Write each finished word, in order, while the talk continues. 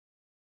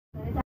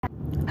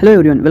Hello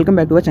everyone, welcome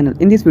back to our channel.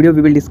 In this video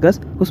we will discuss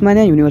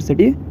Osmania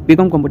University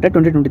bcom Computer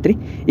 2023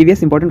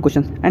 EVS important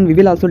questions, and we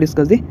will also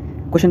discuss the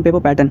question paper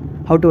pattern,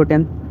 how to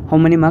attempt, how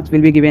many marks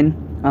will be given,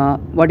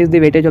 what is the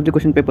weightage of the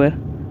question paper.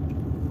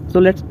 So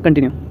let's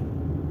continue.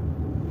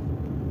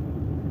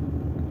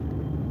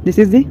 This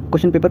is the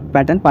question paper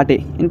pattern part A.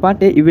 In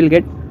part A you will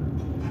get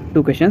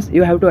 2 questions.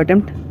 You have to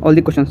attempt all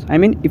the questions. I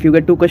mean, if you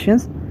get 2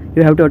 questions,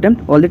 you have to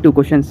attempt all the 2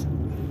 questions.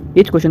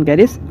 Each question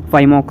carries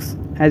 5 marks.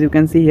 As you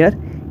can see here,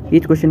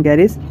 each question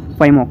carries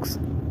 5 marks.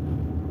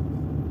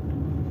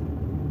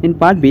 In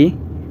part B,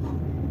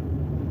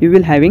 you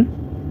will having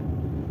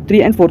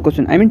 3 and 4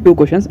 questions. I mean 2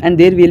 questions, and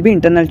there will be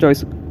internal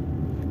choice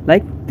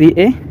like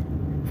 3A,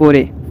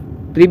 4A,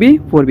 3B,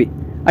 4B.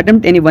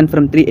 Attempt any one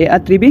from 3A or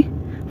 3B,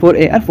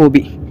 4A or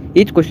 4B.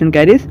 Each question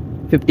carries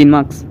 15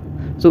 marks.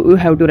 So you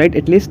have to write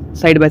at least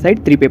side by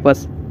side 3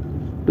 papers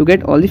to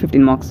get all the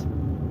 15 marks.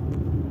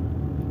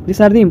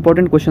 These are the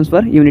important questions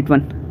for Unit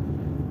 1.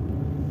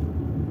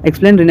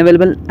 Explain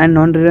renewable and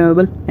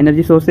non-renewable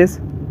energy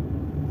sources.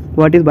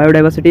 What is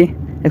biodiversity?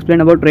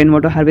 Explain about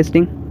rainwater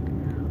harvesting.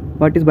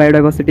 What is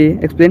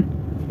biodiversity? Explain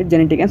its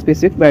genetic and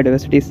specific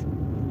biodiversities.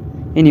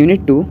 In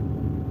Unit 2,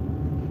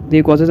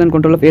 the causes and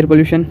control of air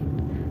pollution.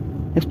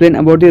 Explain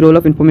about the role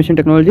of information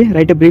technology.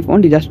 Write a brief on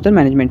disaster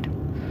management.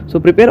 So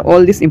prepare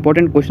all these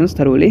important questions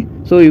thoroughly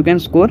so you can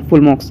score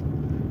full marks.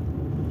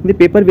 The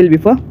paper will be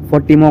for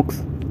 40 marks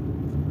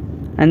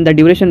and the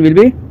duration will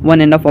be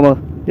 1.5 hours.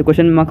 The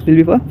question marks will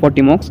be for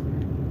 40 marks.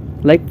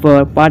 Like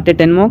for part A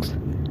 10 marks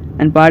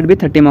and part B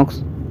 30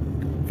 marks.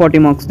 40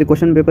 marks. The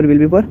question paper will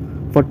be for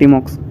 40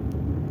 marks.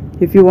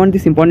 If you want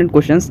these important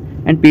questions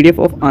and PDF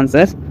of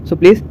answers, so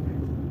please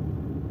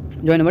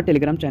join our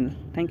Telegram channel.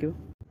 Thank you.